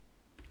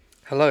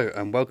Hello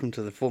and welcome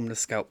to the Formula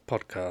Scout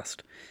podcast.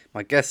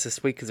 My guest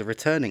this week is a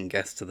returning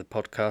guest to the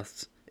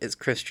podcast. It's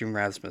Christian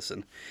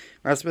Rasmussen.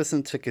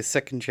 Rasmussen took his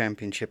second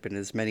championship in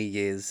as many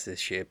years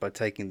this year by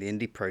taking the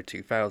Indy Pro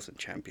 2000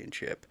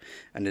 championship,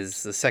 and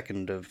is the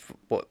second of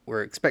what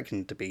we're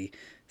expecting to be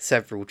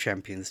several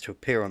champions to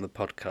appear on the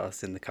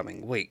podcast in the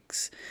coming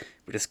weeks.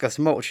 We discuss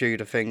a multitude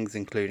of things,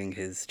 including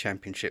his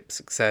championship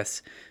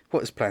success,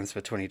 what his plans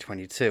for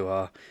 2022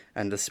 are,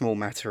 and the small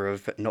matter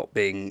of not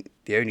being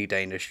the only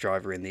Danish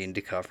driver in the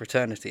IndyCar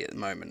fraternity at the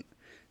moment.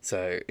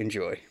 So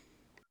enjoy.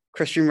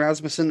 Christian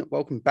Rasmussen,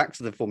 welcome back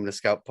to the Formula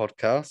Scout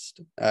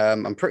podcast.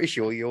 I'm pretty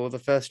sure you're the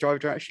first driver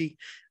to actually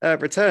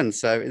return,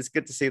 so it's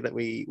good to see that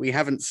we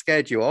haven't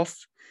scared you off.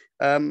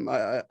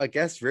 I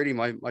guess really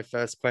my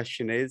first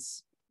question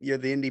is, you're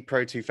the Indy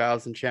Pro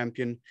 2000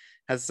 champion.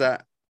 Has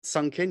that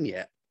sunk in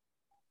yet?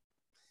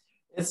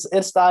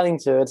 It's starting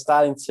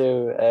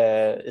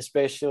to.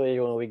 Especially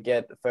when we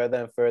get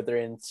further and further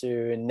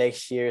into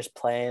next year's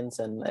plans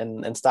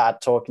and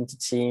start talking to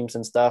teams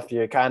and stuff.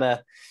 You kind of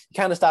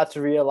start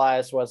to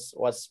realize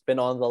what's been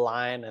on the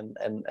line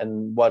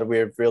and what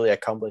we've really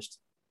accomplished.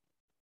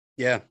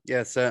 Yeah,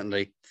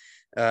 certainly.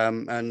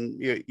 And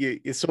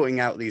you're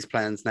sorting out these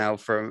plans now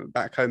from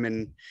back home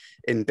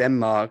in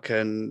Denmark.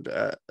 And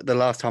the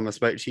last time I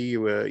spoke to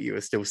you, you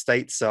were still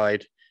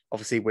stateside.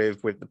 Obviously,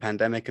 with the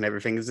pandemic and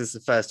everything, is this the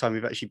first time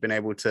you've actually been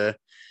able to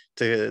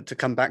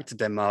come back to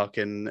Denmark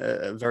in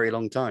a very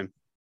long time?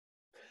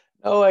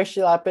 Oh,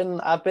 actually, I've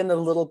been a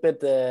little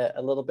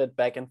bit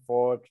back and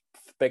forth.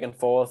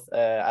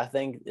 I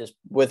think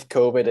with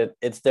COVID,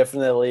 it's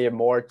definitely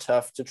more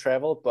tough to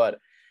travel, but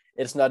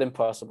it's not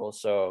impossible.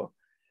 So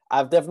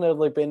I've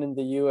definitely been in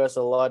the US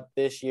a lot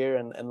this year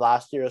and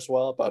last year as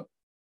well, but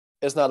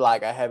it's not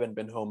like I haven't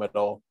been home at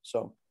all.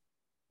 So.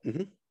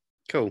 Mm-hmm.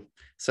 Cool.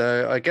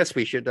 So I guess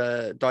we should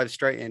dive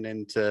straight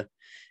into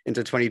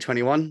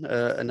 2021,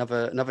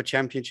 another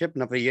championship,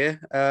 another year.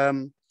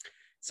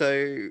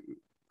 So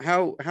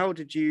how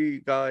did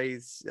you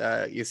guys,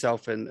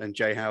 yourself and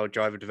Jay Howard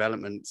Driver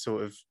Development,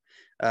 sort of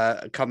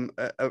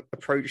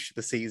approach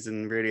the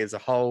season really as a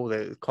whole?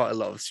 There's quite a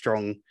lot of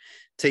strong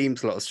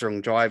teams, a lot of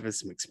strong drivers,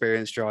 some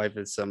experienced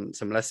drivers, some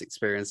less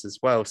experienced as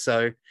well.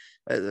 So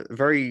a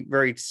very,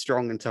 very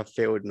strong and tough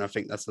field, and I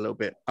think that's a little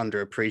bit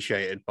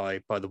underappreciated by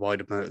the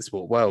wider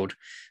motorsport world.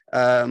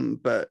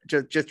 But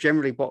just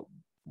generally,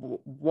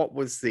 what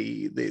was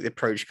the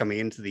approach coming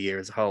into the year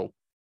as a whole?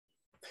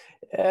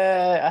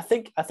 I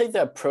think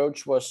the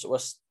approach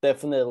was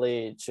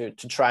definitely to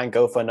try and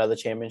go for another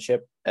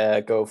championship,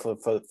 go for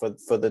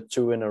the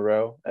two in a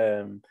row.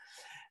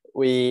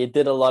 We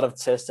did a lot of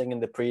testing in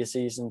the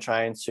preseason,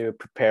 trying to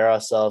prepare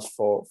ourselves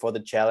for the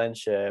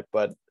challenge,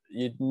 but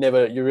you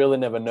really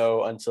never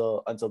know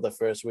until the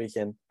first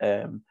weekend.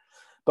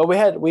 But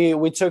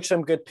we took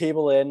some good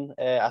people in.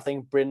 I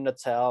think Bryn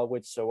Natal,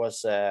 which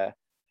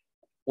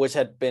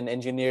had been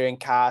engineering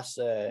cars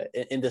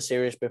in the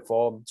series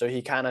before, so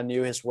he kind of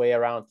knew his way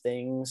around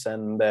things.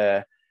 And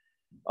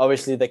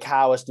obviously, the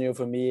car was new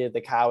for me.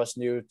 The car was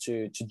new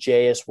to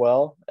Jay as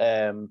well.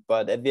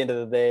 But at the end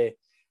of the day,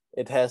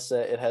 it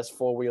has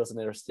four wheels and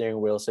a steering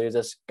wheel, so you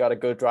just got to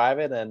go drive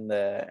it, and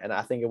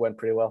I think it went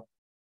pretty well.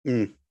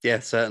 Yeah,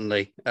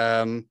 certainly.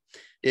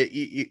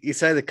 You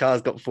say the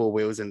car's got four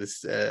wheels and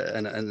this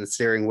and the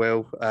steering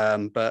wheel,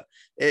 but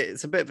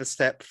it's a bit of a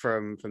step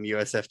from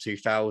USF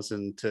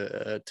 2000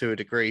 to a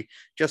degree.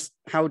 Just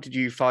how did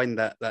you find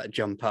that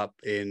jump up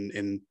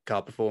in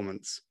car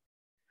performance?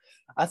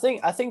 I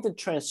think the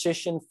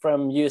transition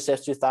from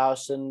USF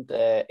 2000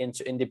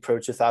 into Indy Pro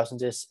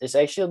 2000 is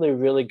actually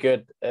really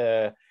good.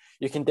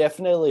 You can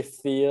definitely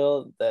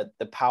feel that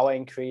the power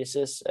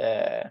increases,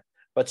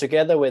 but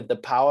together with the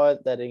power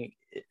that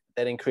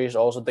increases,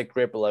 also the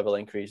grip level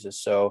increases.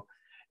 So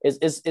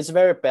it's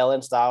very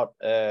balanced out.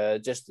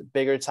 Just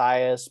bigger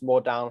tires,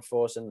 more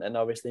downforce, and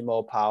obviously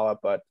more power.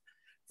 But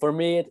for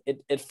me,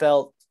 it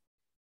felt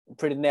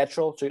pretty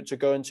natural to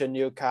go into a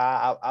new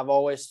car. I've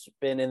always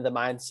been in the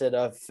mindset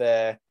of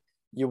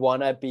you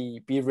want to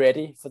be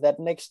ready for that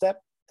next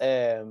step,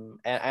 and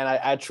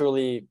I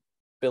truly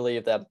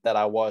believe that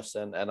I was,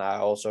 and I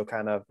also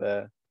kind of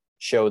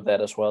showed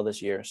that as well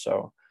this year.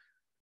 So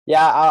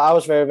yeah, I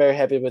was very, very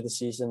happy with the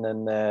season,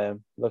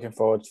 and looking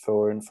forward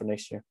for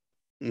next year.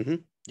 Mm-hmm.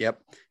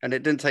 Yep. And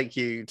it didn't take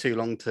you too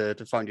long to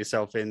find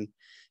yourself in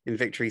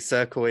victory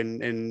circle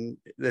in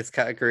this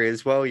category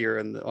as well. You're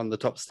on the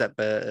top step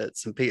at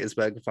St.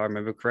 Petersburg, if I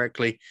remember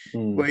correctly.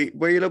 Were you a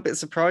little bit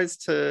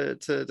surprised to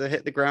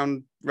hit the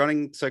ground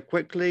running so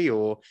quickly,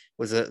 or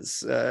was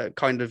it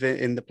kind of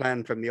in the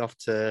plan from the off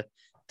to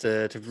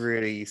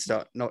really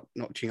start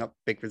notching up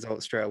big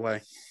results straight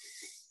away?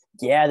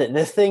 Yeah,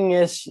 the thing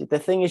is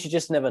you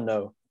just never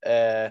know.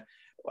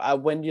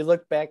 When you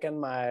look back in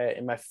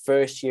my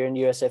first year in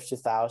USF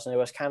 2000, it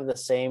was kind of the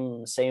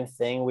same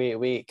thing.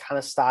 We kind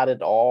of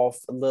started off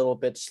a little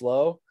bit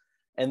slow,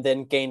 and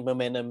then gained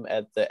momentum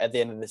at the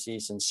end of the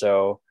season.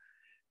 So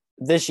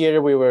this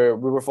year we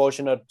were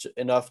fortunate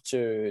enough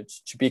to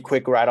be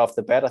quick right off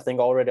the bat. I think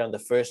already on the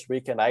first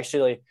weekend, I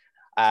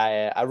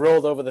I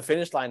rolled over the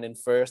finish line in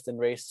first in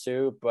race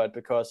 2, but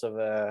because of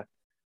a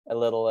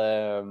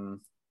little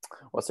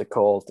what's it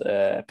called,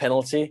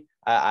 penalty,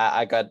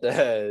 I got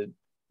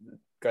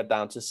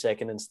down to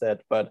second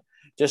instead. But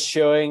just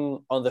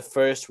showing on the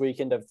first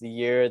weekend of the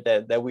year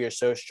that we are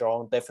so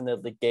strong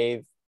definitely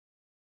gave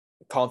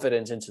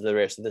confidence into the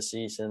rest of the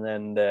season.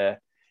 And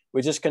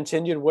we just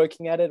continued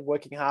working at it,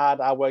 working hard.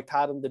 I worked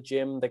hard in the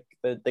gym.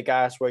 The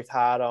guys worked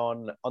hard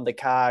on the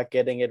car,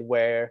 getting it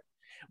where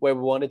we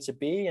wanted to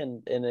be,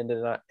 and it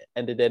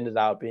ended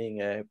out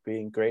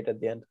being great at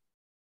the end.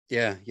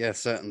 Yeah,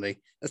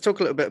 certainly. Let's talk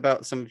a little bit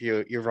about some of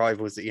your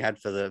rivals that you had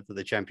for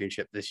the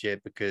championship this year,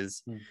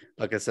 because,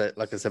 like I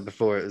said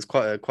before, it was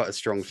quite a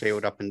strong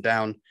field up and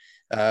down.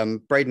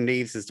 Braden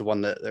Neves is the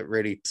one that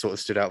really sort of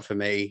stood out for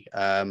me.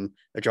 A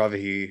driver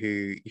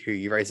who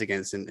you race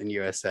against in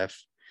USF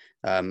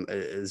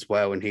as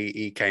well, and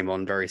he came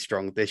on very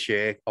strong this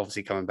year.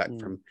 Obviously, coming back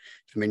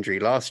from injury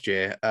last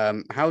year.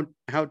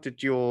 How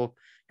did your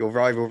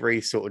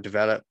rivalry sort of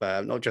develop?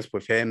 Not just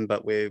with him,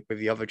 but with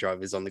the other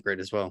drivers on the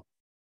grid as well.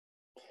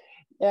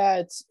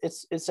 Yeah,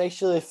 it's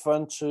actually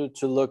fun to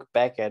look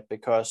back at,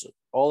 because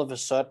all of a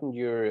sudden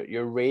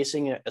you're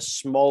racing a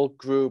small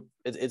group.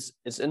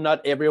 It's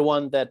not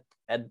everyone that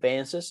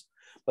advances,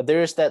 but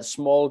there is that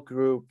small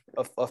group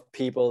of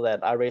people that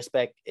I raced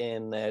back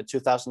in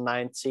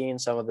 2019.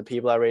 Some of the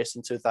people I raced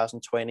in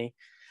 2020,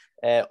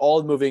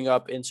 all moving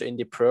up into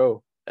Indy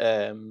Pro.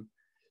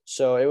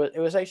 So it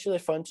was actually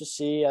fun to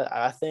see.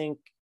 I think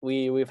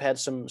we've had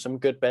some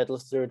good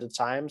battles through the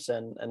times,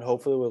 and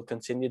hopefully we'll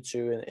continue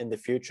to in the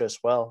future as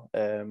well.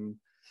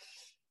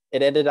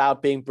 It ended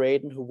out being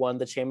Braden who won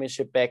the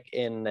championship back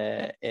in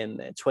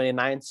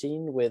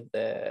 2019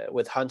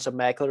 with Hunter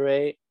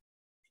McElrea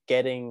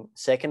getting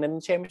second in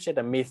the championship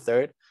and me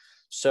third.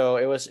 So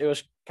it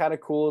was kind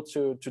of cool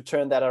to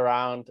turn that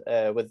around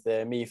with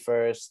me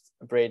first,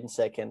 Braden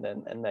second,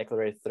 and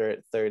McElrea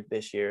third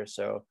this year.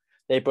 So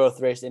they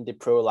both raced Indy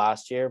Pro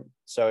last year,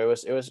 so it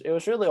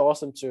was really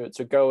awesome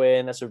to go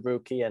in as a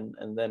rookie and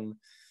then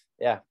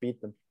beat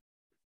them.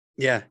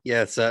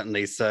 Yeah,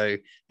 certainly. So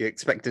you're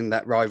expecting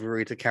that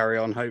rivalry to carry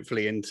on,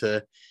 hopefully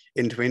into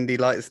Indy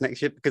Lights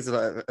next year, because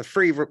a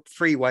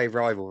freeway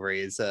rivalry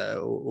is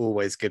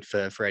always good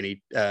for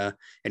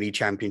any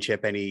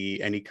championship,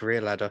 any career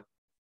ladder.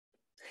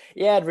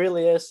 Yeah, it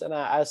really is. And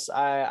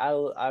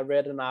I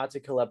read an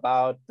article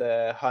about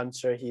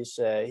Hunter. He's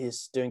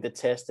doing the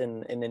test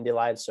in Indy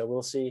Lights, so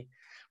we'll see.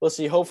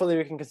 Hopefully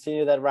we can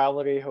continue that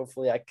rivalry.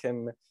 Hopefully I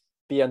can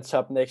be on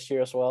top next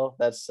year as well.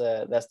 That's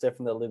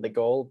definitely the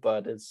goal.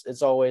 But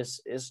it's always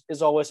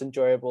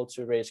enjoyable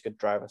to race good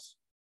drivers.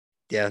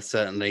 Yeah,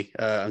 certainly.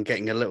 I'm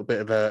getting a little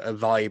bit of a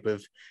vibe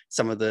of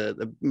some of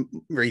the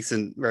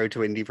recent Road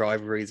to Indy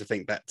rivalries. I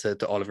think back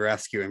to Oliver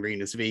Askew and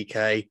Rinus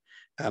VeeKay.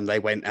 They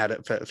went at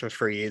it for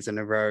 3 years in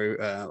a row.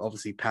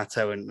 Obviously,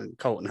 Pato and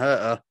Colton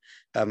Herter,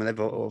 and they've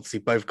obviously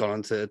both gone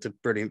on to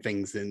brilliant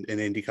things in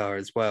IndyCar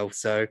as well.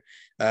 So,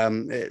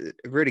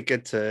 really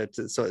good to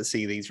sort of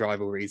see these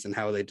rivalries and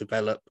how they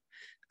develop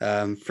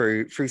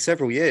through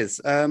several years.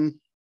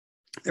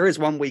 There is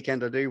one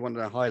weekend I do want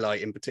to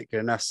highlight in particular,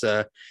 and that's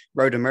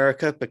Road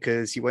America,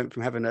 because you went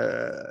from having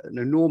an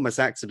enormous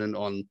accident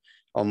on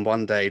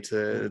one day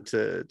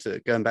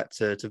to going back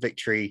to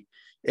victory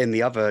in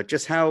the other.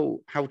 Just how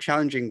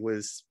challenging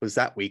was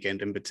that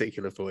weekend in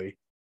particular for you?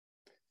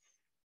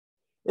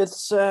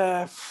 It's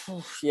I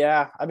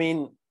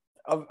mean,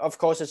 of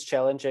course it's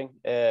challenging.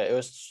 It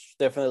was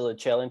definitely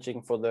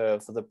challenging for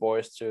the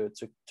boys to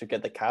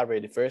get the car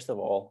ready first of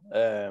all.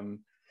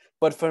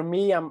 But for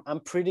me,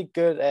 I'm pretty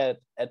good at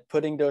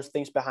putting those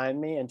things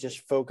behind me and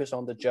just focus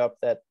on the job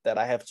that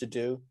I have to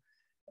do.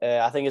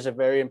 I think it's a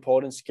very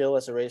important skill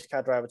as a race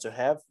car driver to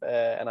have,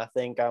 and I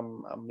think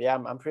I'm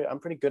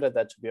pretty good at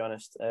that, to be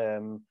honest.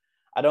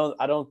 I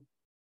don't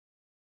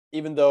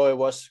even though it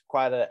was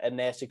quite a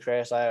nasty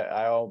crash.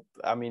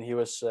 I mean he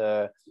was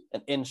an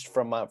inch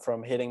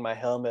from hitting my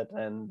helmet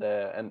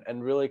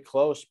and really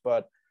close.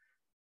 But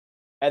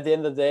at the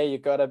end of the day, you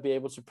gotta be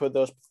able to put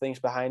those things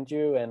behind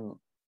you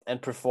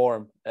and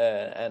perform,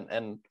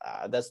 and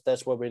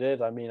that's what we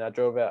did. I mean, I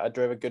drove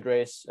a good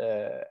race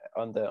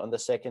on the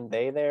second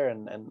day there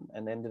and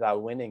ended up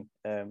winning.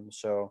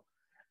 So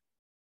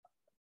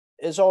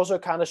it's also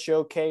kind of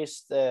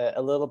showcased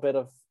a little bit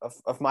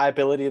of my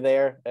ability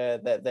there,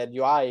 that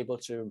you are able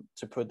to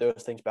put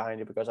those things behind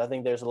you, because I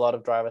think there's a lot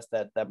of drivers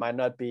that might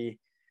not be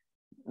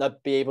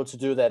able to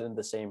do that in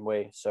the same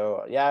way.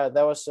 So yeah,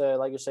 that was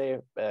like you say,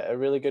 a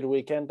really good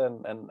weekend,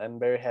 and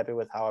very happy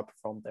with how I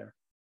performed there.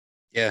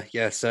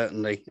 Yeah,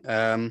 certainly.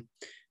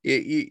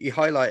 You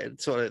highlighted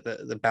sort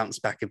of the bounce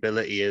back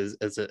ability as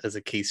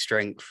a key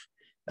strength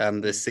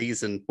this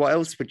season. What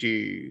else would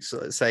you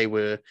sort of say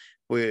were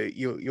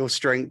your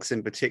strengths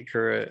in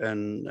particular,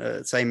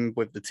 and same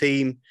with the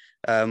team?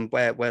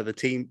 Where were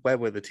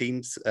the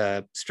team's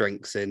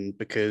strengths in?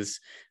 Because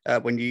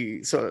when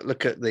you sort of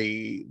look at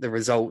the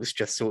results,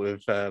 just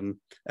sort of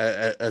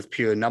as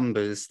pure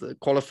numbers, the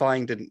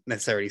qualifying didn't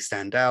necessarily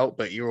stand out,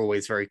 but you're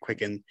always very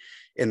quick in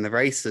in the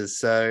races.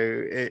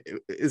 So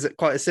is it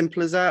quite as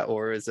simple as that,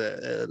 or is it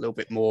a little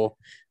bit more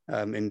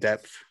in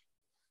depth?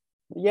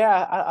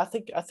 Yeah, I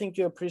think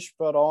you're pretty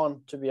spot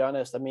on, to be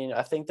honest. I mean,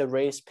 I think the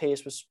race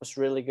pace was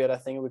really good. I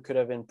think we could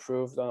have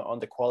improved on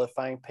the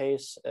qualifying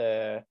pace.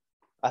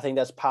 I think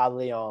that's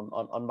partly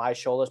on my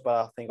shoulders, but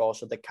I think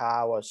also the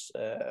car was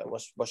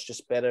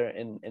just better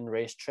in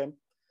race trim.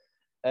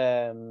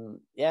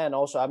 Yeah, and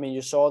also, I mean,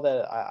 you saw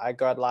that I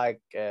got like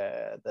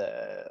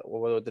the,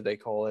 what did they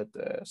call it,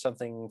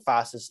 something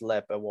fastest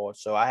lap award.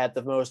 So I had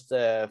the most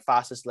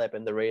fastest lap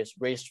in the race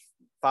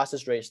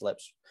fastest race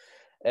laps.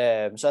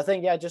 So I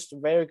think, yeah, just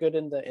very good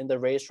in the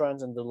race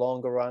runs and the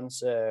longer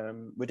runs.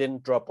 We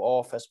didn't drop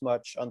off as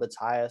much on the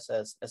tires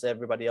as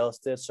everybody else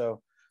did,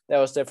 so that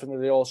was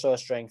definitely also a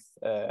strength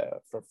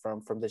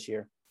from this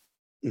year.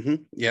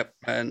 Yep.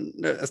 And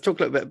let's talk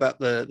a little bit about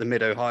the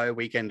Mid Ohio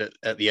weekend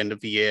at the end of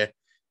the year.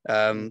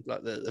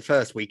 Like the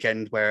first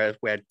weekend where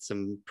we had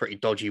some pretty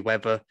dodgy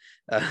weather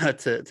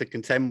to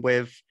contend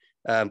with.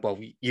 Well,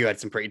 you had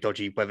some pretty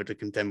dodgy weather to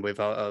contend with.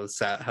 I was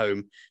sat at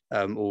home,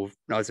 all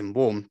nice and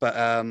warm, but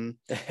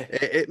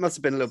it must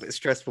have been a little bit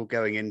stressful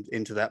going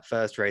into that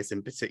first race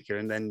in particular.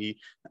 And then you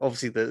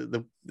obviously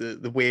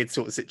the weird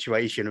sort of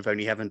situation of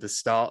only having to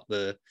start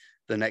the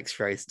next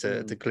race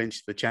to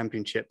clinch the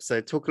championship. So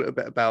talk a little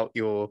bit about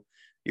your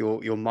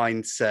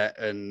mindset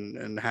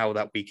and how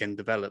that weekend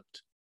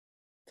developed.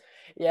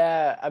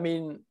 Yeah, I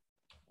mean,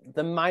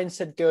 the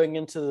mindset going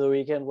into the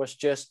weekend was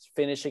just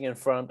finishing in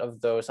front of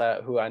those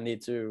who I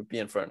need to be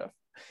in front of.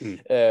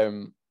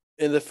 In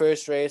the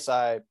first race,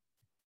 I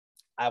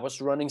was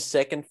running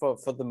second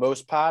for the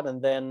most part,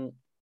 and then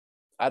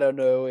I don't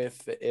know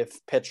if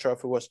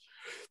Petrov, who was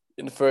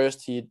in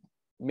first, he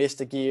missed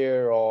a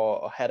gear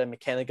or had a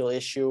mechanical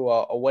issue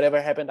or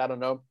whatever happened. I don't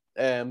know.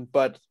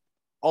 But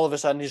all of a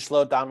sudden he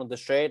slowed down on the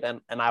straight,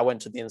 and I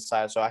went to the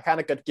inside. So I kind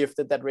of got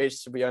gifted that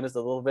race, to be honest, a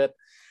little bit.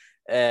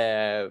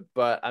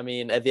 But I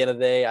mean, at the end of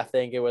the day, I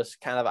think it was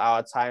kind of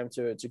our time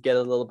to get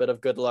a little bit of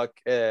good luck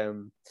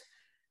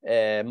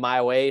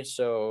my way.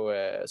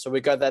 So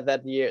we got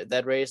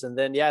that race, and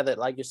then yeah, that,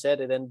 like you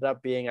said, it ended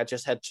up being I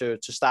just had to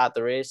start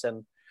the race,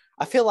 and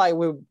I feel like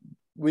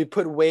we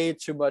put way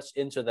too much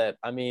into that.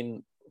 I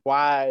mean,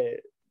 why?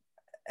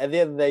 At the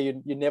end of the day,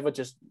 you never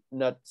just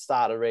not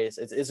start a race.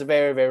 It's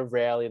very, very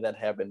rarely that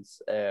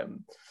happens.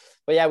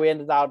 But yeah, we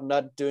ended up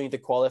not doing the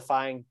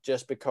qualifying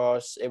just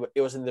because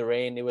it was in the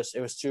rain. It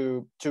was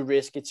too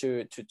risky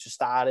to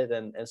start it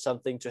and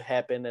something to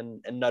happen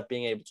and not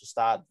being able to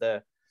start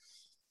the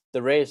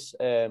race.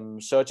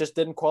 So it just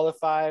didn't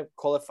qualify.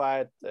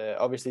 Qualified,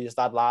 obviously you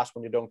start last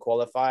when you don't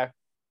qualify.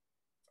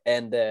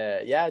 And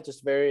yeah,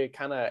 just very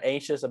kind of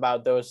anxious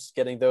about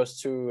getting those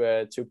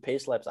two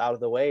pace laps out of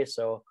the way.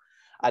 So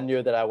I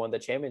knew that I won the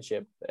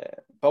championship.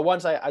 But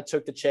once I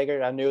took the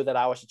checker, I knew that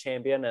I was a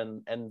champion.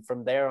 And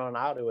from there on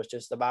out, it was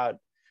just about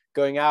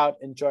going out,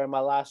 enjoying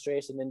my last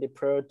race in Indy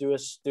Pro, do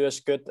as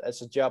good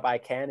as a job I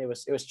can. It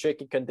was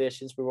tricky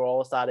conditions. We were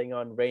all starting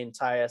on rain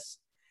tires,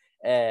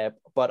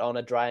 but on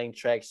a drying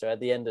track. So at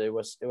the end, it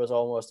was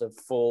almost a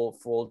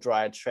full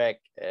dry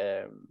track.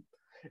 It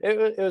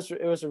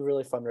was a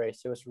really fun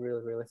race. It was a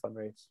really, really fun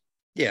race.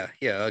 Yeah,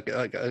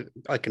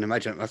 I can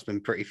imagine it must have been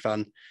pretty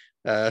fun.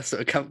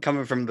 Sort of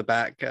coming from the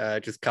back,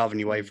 just carving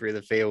your way through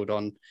the field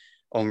on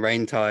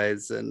rain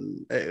tires,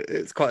 and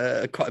it's quite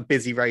a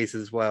busy race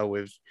as well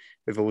with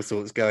all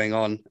sorts going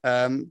on.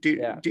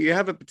 Do you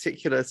have a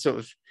particular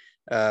sort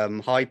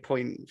of high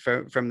point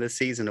from the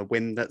season, a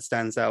win that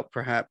stands out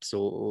perhaps,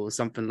 or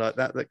something like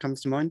that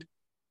comes to mind?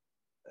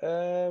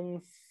 I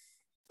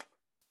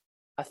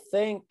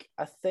think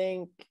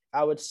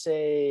I would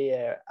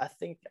say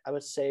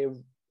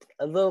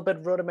a little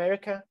bit Road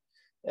America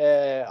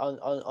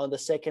on the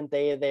second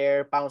day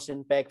there,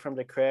 bouncing back from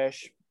the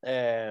crash.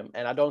 And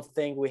I don't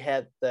think we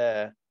had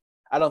the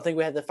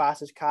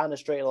fastest car in a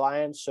straight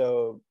line.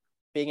 So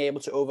being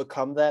able to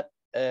overcome that,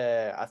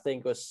 I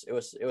think it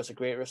was a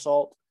great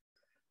result.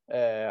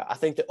 I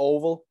think the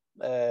oval,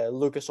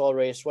 Lucas Oil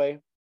Raceway,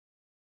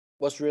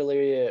 was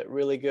really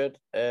really good.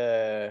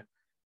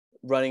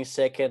 Running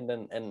second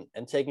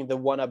and taking the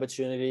one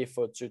opportunity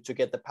to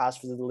get the pass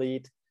for the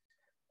lead,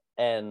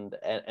 and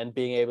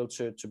being able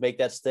to make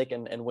that stick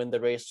and win the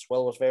race as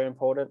well was very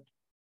important.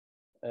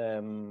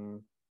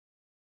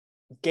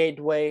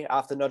 Gateway,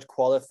 after not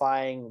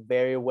qualifying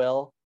very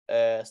well,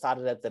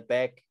 started at the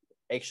back,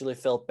 actually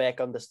fell back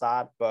on the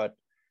start, but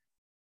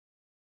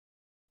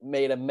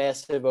made a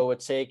massive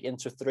overtake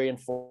into 3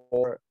 and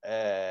 4,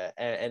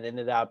 and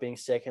ended up being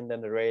second in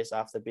the race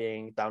after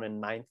being down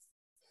in 9th.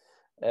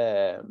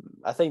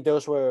 I think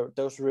those were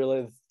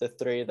really the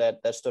three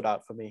that stood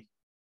out for me.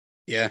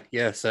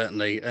 Yeah,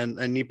 certainly.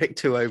 And you picked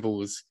two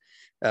ovals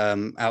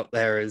out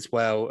there as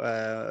well.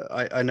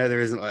 I know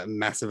there isn't like a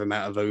massive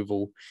amount of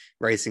oval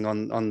racing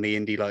on the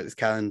Indy Lights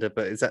calendar,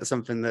 but is that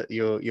something that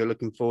you're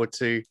looking forward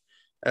to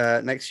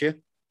next year?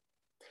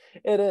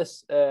 It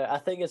is.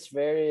 I think it's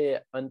very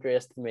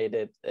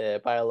underestimated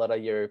by a lot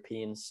of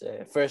Europeans.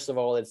 First of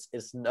all, it's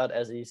not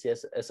as easy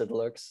as it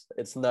looks.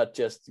 It's not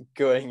just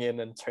going in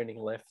and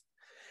turning left.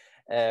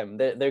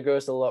 There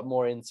goes a lot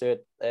more into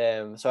it.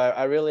 So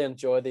I really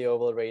enjoy the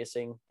oval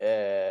racing.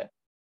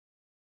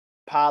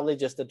 Partly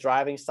just the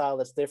driving style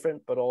that's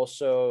different, but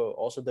also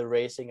the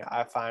racing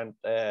I find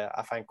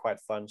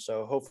quite fun.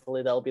 So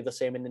hopefully that'll be the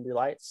same in Indy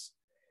Lights.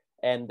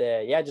 And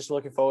just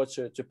looking forward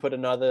to put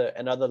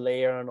another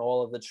layer on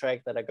all of the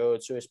track that I go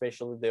to,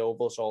 especially the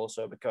ovals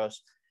also,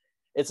 because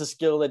it's a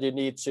skill that you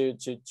need to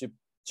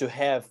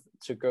have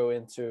to go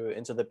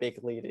into the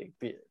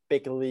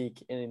big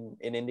league in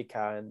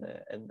IndyCar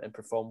and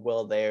perform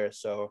well there.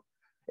 So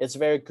it's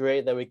very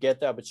great that we get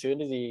the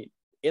opportunity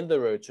in the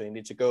Road to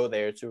Indy to go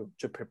there to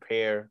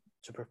prepare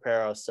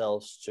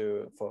ourselves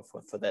for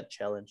that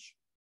challenge.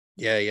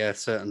 Yeah,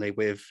 certainly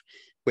with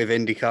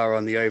IndyCar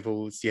on the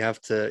ovals, you have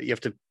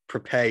to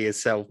prepare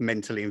yourself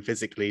mentally and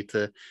physically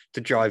to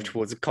drive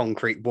towards a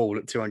concrete wall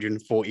at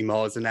 240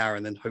 miles an hour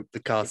and then hope the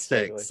car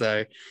sticks.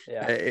 So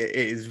it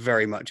is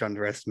very much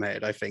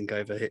underestimated, I think,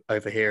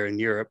 over here in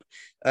Europe.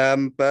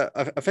 But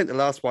I think the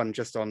last one,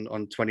 just on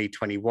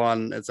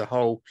 2021 as a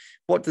whole,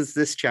 what does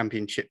this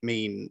championship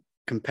mean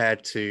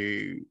compared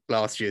to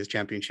last year's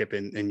championship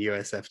in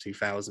USF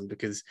 2000?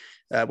 Because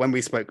when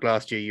we spoke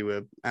last year, you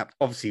were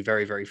obviously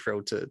very, very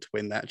thrilled to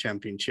win that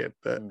championship,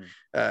 but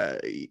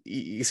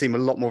you seem a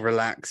lot more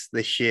relaxed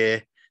this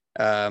year.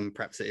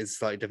 Perhaps it is a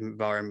slightly different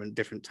environment,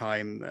 different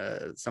time,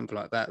 something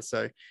like that.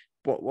 So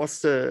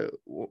what's the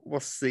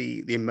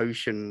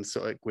emotion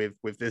sort of like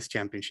with this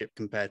championship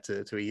compared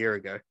to a year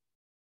ago?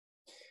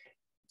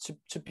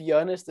 To be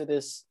honest,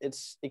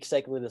 it's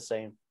exactly the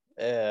same.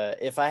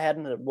 If I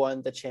hadn't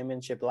won the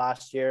championship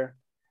last year,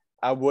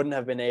 I wouldn't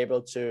have been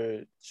able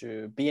to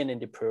be an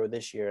Indy Pro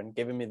this year and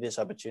giving me this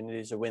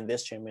opportunity to win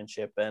this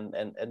championship. And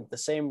the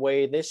same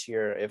way this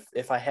year,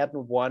 if I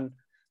hadn't won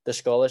the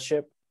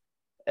scholarship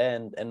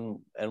and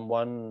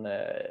won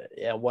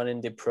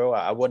Indy Pro,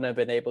 I wouldn't have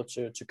been able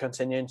to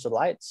continue into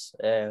Lights.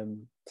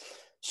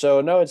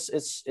 So no,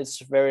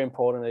 it's very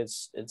important.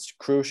 It's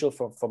crucial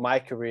for my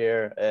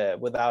career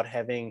without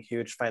having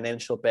huge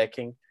financial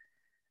backing.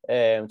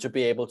 To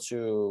be able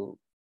to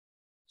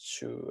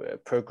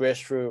progress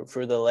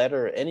through the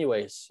ladder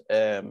anyways.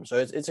 So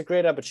it's a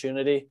great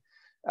opportunity.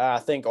 I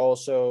think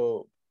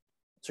also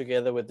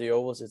together with the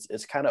ovals,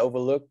 it's kind of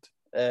overlooked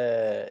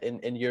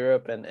in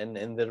Europe and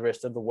in the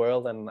rest of the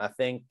world. And I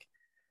think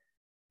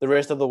the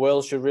rest of the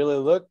world should really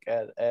look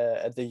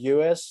at the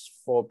US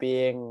for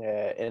being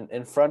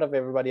in front of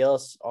everybody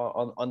else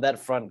on that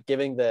front,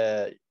 giving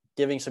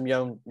some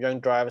young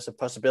drivers a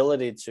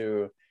possibility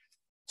to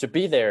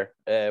be there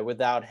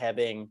without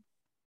it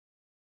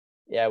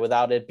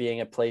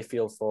being a play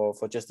field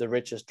for just the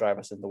richest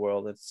drivers in the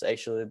world. It's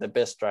actually the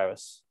best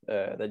drivers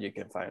that you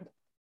can find.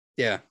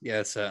 Yeah,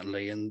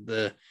 certainly. And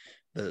the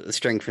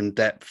strength and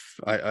depth,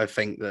 I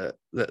think that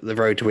the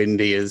Road to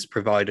Indy has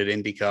provided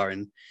IndyCar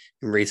in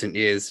recent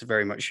years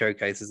very much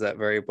showcases that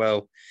very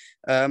well.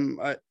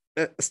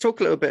 Let's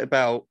talk a little bit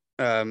about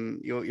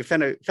your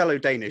fellow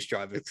Danish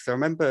driver, because I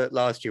remember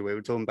last year we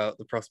were talking about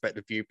the prospect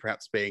of you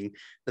perhaps being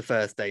the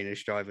first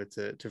Danish driver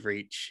to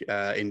reach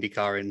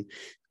IndyCar in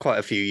quite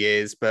a few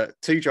years, but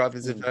two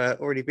drivers have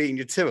already beaten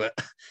you to it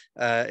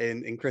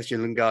in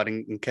Christian Lundgaard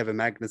and Kevin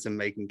Magnussen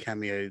making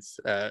cameos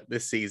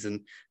this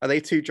season. Are they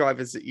two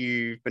drivers that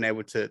you've been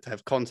able to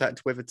have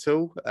contact with at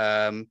all?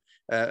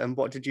 And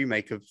what did you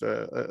make of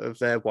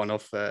their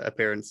one-off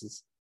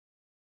appearances?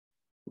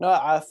 No,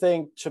 I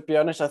think, to be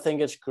honest, I think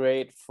it's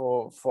great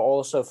for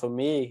also for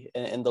me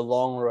in the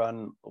long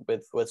run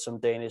with some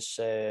Danish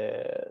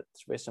fellow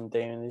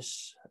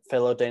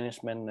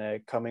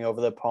Danishmen coming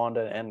over the pond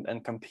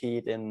and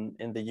compete in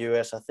the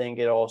US. I think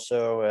it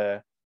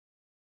also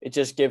it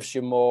just gives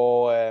you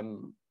more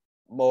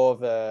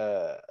of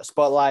a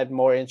spotlight,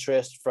 more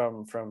interest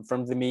from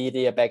the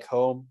media back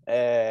home.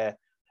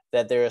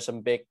 That there are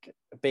some big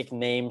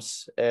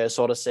names,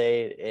 sort of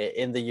say,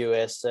 in the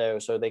US,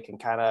 so they can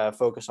kind of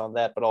focus on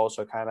that, but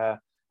also kind of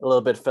a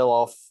little bit fell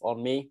off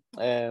on me.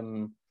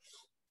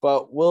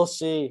 But we'll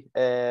see.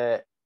 I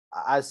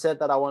said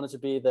that I wanted to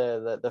be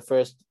the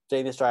first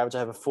Danish driver to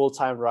have a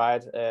full-time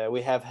ride.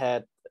 We have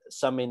had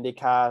some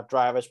IndyCar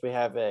drivers. We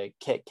have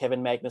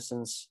Kevin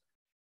Magnussen's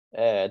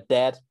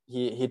dad.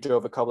 He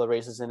drove a couple of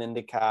races in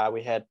IndyCar.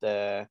 We had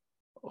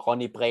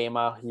Ronnie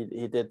Bremer,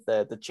 he did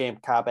the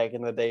champ car back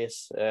in the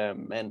days,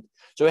 and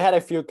so we had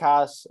a few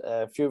cars,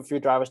 a few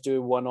drivers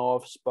do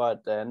one-offs,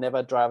 but never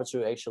a driver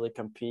to actually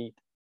compete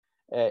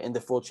in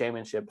the full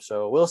championship.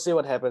 So we'll see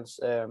what happens.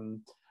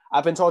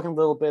 I've been talking a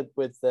little bit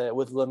with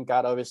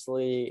Lundgaard,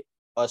 obviously,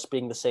 us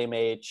being the same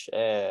age,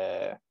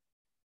 have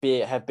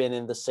been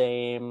in the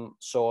same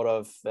sort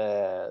of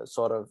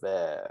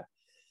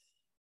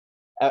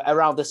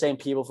around the same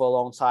people for a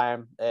long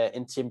time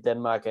in Team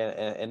Denmark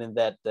and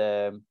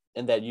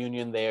in that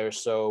union there,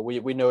 so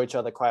we know each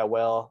other quite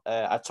well.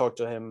 I talked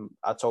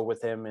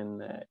with him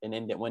in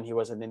India when he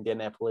was in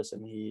Indianapolis,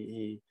 and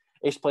he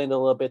explained a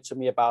little bit to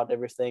me about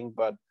everything.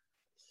 But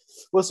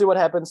we'll see what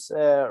happens.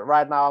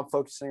 Right now, I'm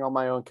focusing on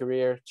my own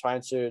career,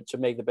 trying to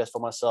make the best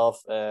for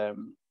myself.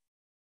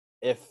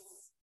 If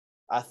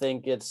I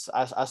think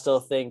I still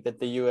think that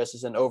the US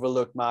is an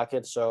overlooked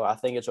market. So I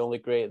think it's only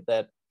great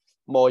that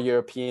more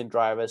European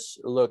drivers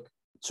look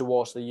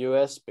towards the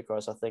US,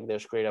 because I think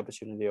there's great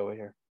opportunity over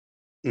here.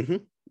 Mm-hmm.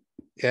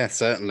 Yeah,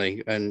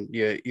 certainly. And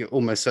you're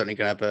almost certainly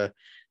going to have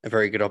a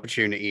very good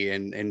opportunity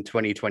in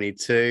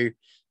 2022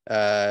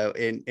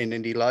 in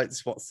Indy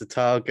Lights. What's the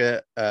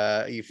target?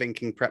 Are you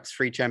thinking perhaps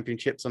 3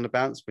 championships on the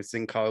bounce? We've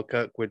seen Kyle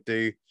Kirkwood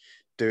do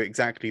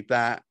exactly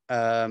that.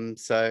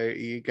 So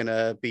you're going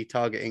to be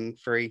targeting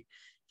three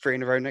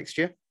in a row next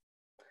year?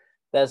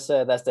 That's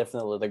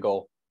definitely the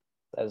goal.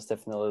 That is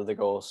definitely the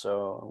goal.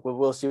 So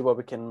we'll see what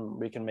we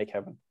can make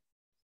happen.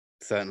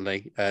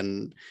 Certainly,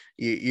 and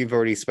you've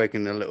already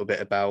spoken a little bit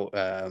about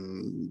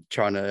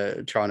trying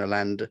to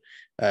land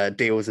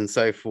deals and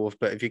so forth.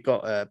 But have you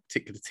got a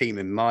particular team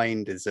in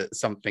mind? Is it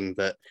something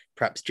that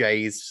perhaps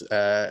Jay's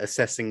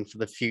assessing for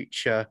the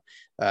future,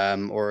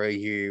 or are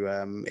you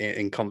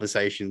in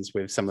conversations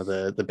with some of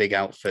the big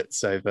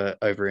outfits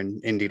over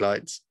in Indy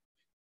Lights?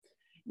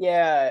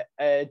 Yeah,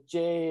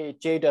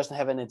 Jay doesn't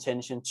have an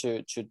intention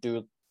to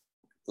do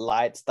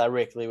lights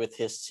directly with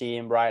his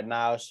team right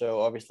now. So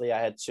obviously, I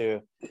had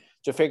to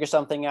figure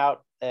something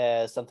out,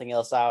 something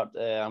else out.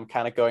 I'm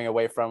kind of going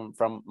away from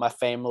my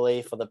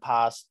family for the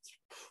past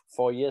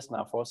 4 years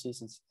now, 4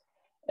 seasons.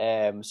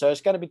 So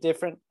it's going to be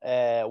different.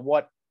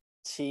 What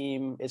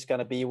team is going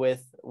to be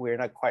with, we're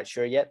not quite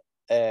sure yet.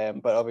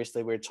 But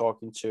obviously, we're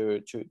talking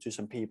to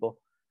some people,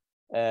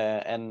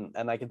 and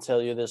I can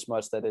tell you this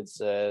much, that it's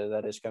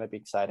going to be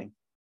exciting.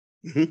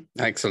 Mm-hmm.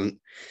 Excellent.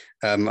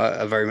 I'm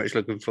very much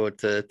looking forward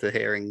to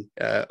hearing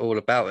all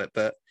about it.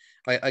 But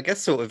I guess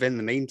sort of in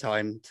the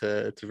meantime,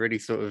 to really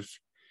sort of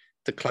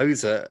to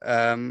close it,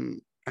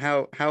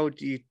 how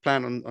do you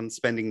plan on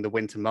spending the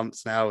winter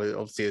months now?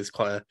 Obviously, there's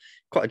quite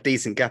a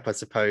decent gap, I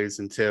suppose,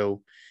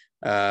 until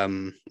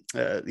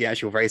the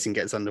actual racing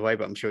gets underway.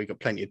 But I'm sure you've got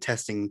plenty of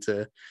testing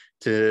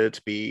to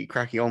be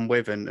cracking on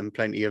with, and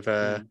plenty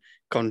of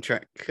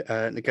contract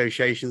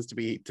negotiations to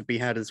be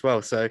had as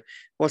well. So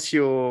what's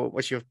your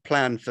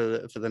plan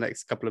for the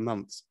next couple of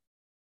months?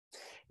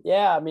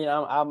 Yeah, I mean,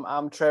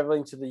 I'm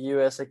traveling to the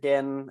US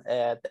again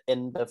at the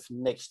end of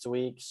next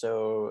week.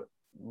 So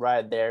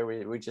right there,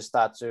 we just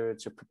start to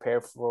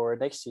prepare for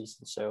next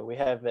season. So we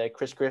have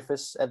Chris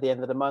Griffiths at the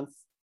end of the month.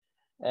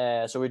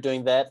 So we're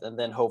doing that, and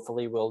then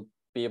hopefully we'll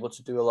be able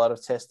to do a lot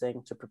of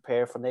testing to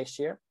prepare for next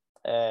year.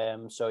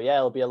 So yeah,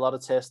 it'll be a lot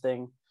of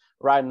testing.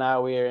 Right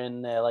now we're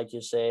in, like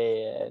you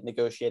say,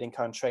 negotiating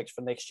contracts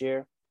for next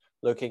year,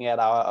 looking at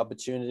our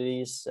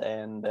opportunities,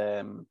 and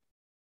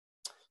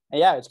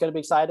yeah, it's going to be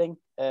exciting.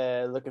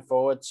 Looking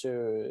forward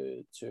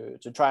to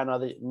try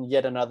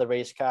yet another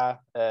race car,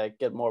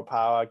 get more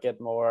power,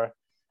 get more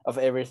of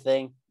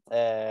everything,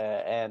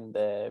 and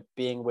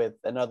being with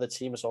another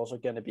team is also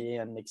going to be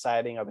an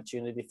exciting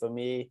opportunity for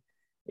me.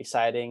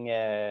 Exciting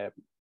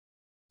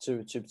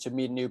to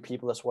meet new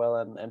people as well,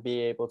 and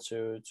be able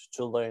to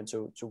learn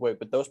to work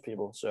with those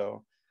people.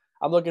 So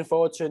I'm looking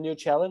forward to a new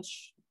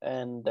challenge,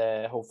 and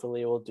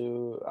hopefully I'll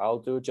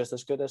do just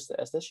as good as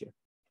this year.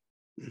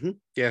 Mm-hmm.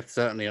 Yeah,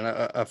 certainly, and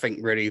I think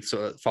really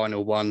sort of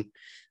final one,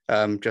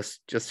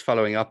 just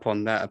following up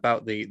on that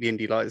about the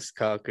Indy Lights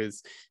car,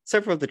 because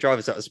several of the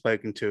drivers that I've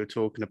spoken to are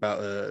talking about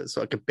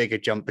sort of like a bigger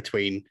jump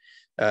between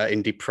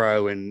Indy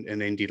Pro and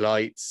Indy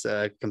Lights,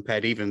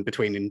 compared even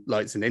between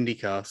Lights and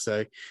IndyCar.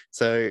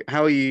 So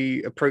how are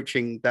you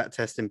approaching that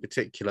test in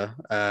particular?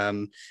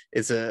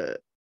 Is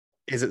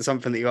it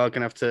something that you are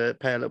going to have to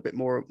pay a little bit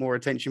more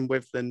attention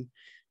with than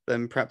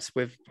perhaps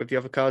with the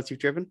other cars you've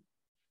driven?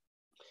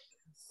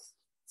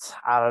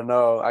 I don't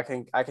know. I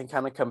can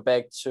kind of come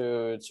back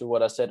to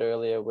what I said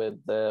earlier with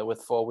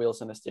 4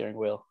 wheels and a steering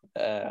wheel.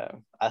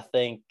 I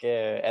think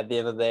at the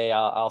end of the day,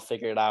 I'll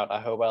figure it out. I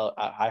hope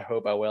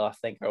I will. I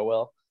think I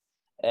will,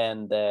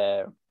 and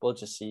we'll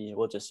just see.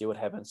 We'll just see what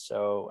happens.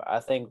 So I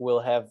think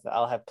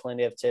I'll have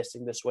plenty of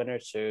testing this winter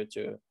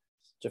to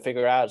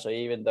figure out. So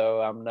even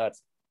though I'm not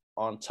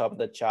on top of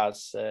the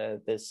charts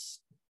this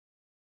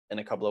in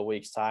a couple of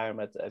weeks' time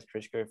at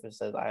Chris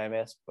Griffiths at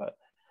IMS, but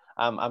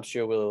I'm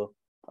sure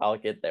I'll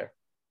get there.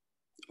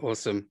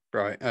 Awesome.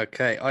 Right.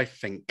 Okay. I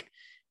think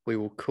we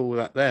will call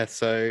that there.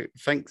 So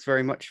thanks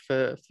very much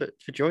for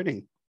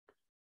joining.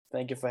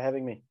 Thank you for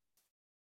having me.